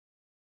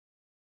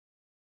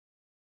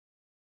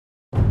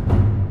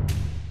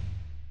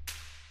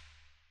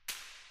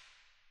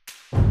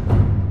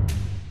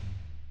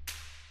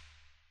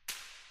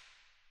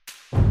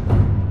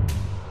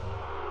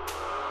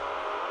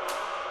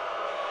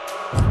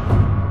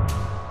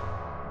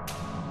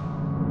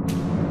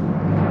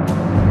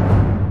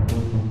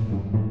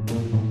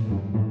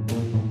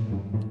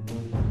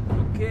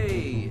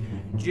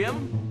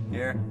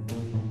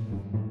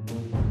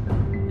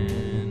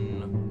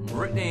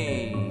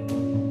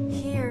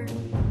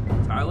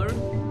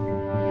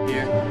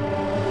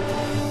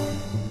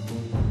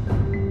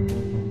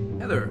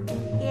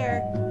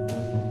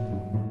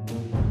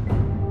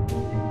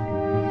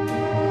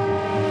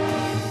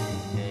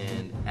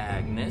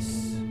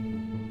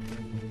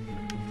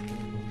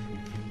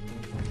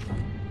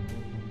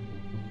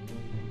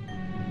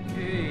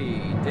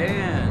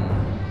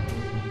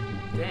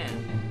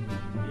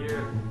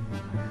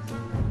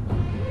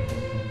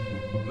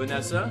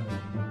Vanessa?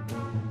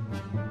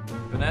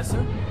 Vanessa?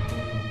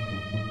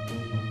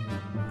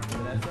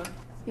 Vanessa?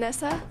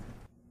 Nessa?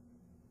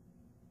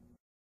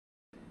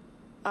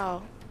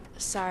 Oh,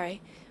 sorry.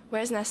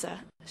 Where's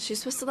Nessa? She's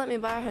supposed to let me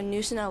borrow her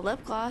new Chanel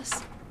lip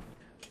gloss.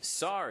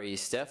 Sorry,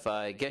 Steph.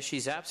 I guess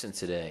she's absent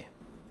today.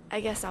 I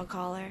guess I'll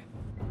call her.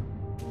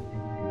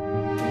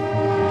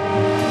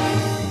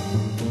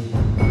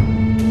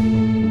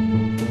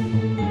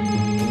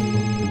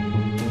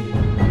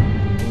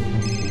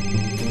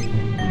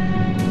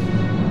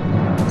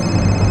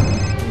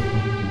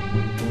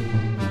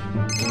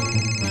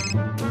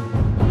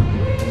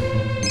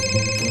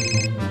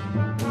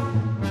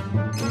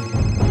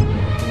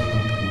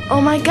 Oh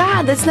my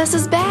God, that's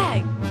Nessa's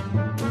bag!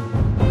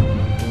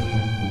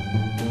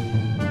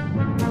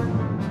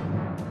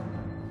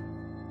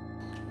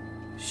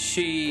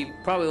 She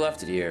probably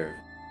left it here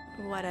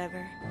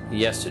Whatever.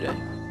 yesterday.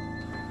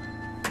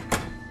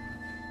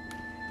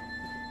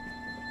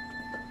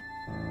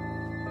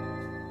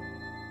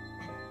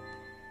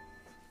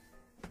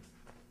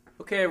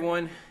 Okay,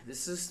 everyone.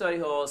 This is a study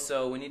hall,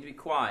 so we need to be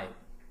quiet.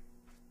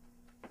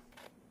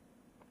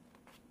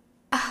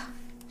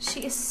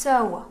 She is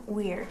so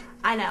weird.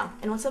 I know.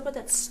 And what's up with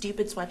that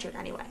stupid sweatshirt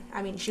anyway?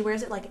 I mean, she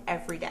wears it like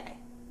every day.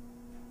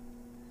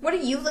 What are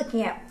you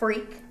looking at,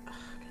 freak?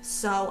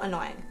 So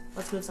annoying.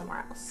 Let's move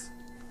somewhere else.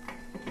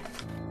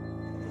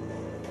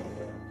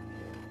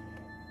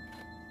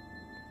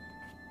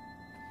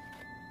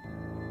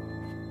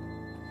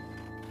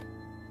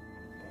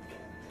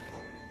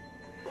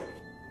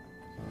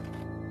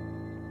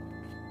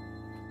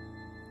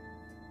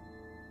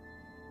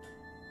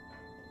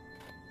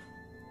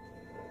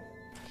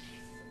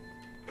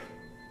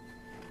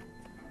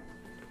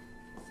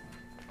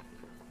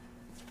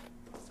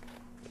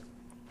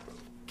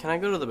 Can I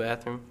go to the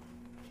bathroom?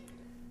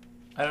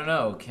 I don't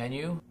know. Can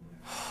you?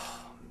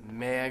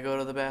 May I go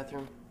to the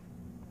bathroom?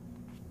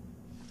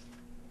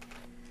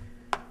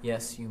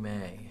 Yes, you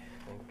may.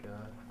 Thank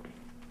God.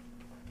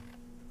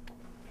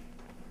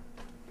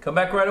 Come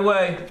back right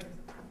away.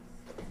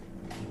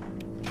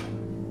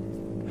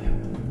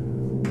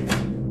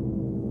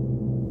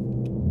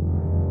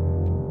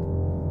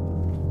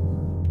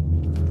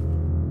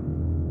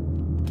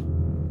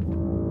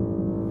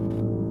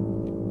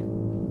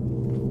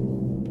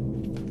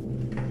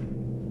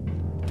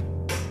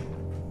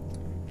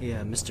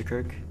 Yeah, Mr.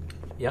 Kirk,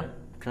 Yeah?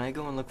 can I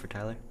go and look for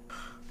Tyler?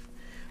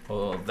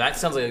 Well, that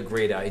sounds like a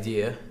great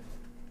idea.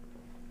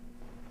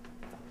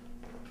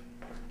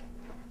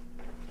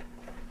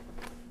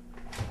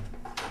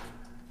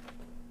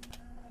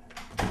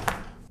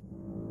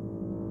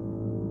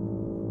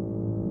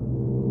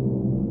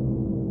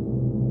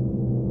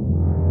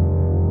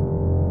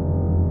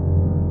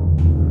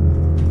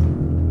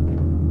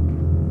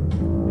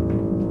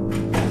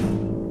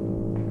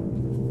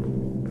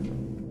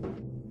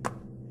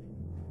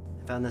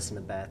 I found this in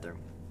the bathroom.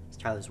 It's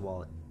Tyler's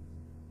wallet.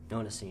 No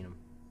one has seen him.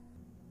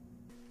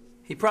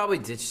 He probably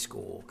ditched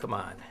school. Come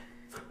on.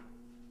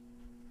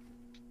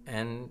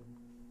 And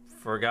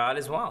forgot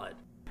his wallet.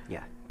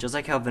 Yeah, just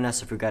like how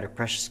Vanessa forgot her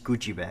precious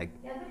Gucci bag.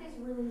 Yeah, that is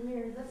really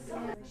weird. That's so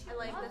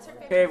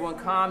Hey, everyone,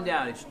 calm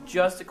down. It's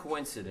just a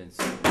coincidence.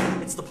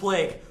 It's the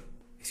plague.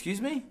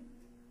 Excuse me?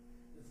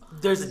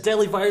 There's a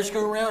deadly virus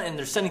going around and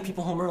they're sending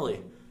people home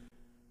early.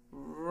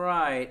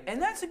 Right.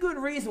 And that's a good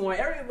reason why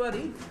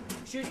everybody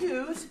should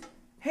use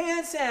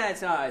hand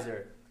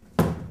sanitizer.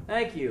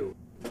 Thank you.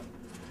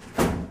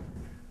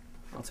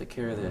 I'll take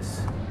care of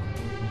this.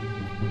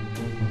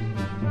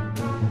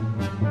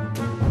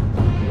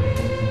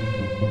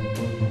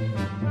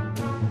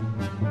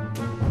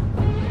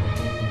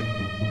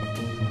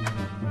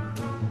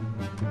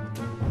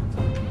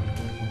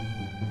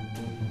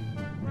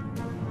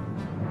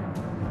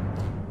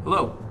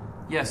 Hello.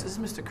 Yes, this is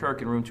Mr.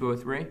 Kirk in room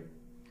 203.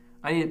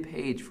 I need a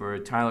page for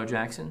Tyler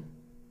Jackson.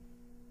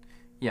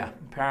 Yeah,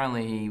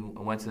 apparently he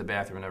went to the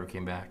bathroom and never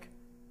came back.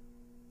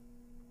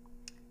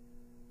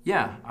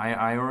 Yeah,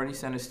 I already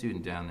sent a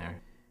student down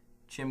there.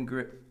 Jim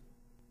Griffith.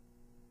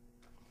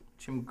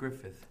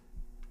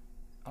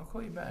 I'll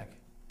call you back.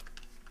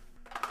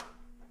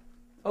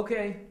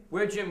 Okay,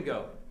 where'd Jim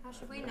go? How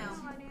should we know?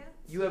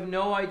 You have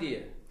no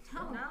idea.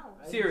 No.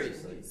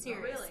 Seriously.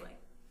 Seriously.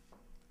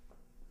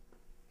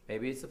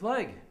 Maybe it's the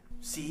plague.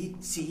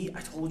 See, I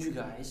told you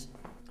guys.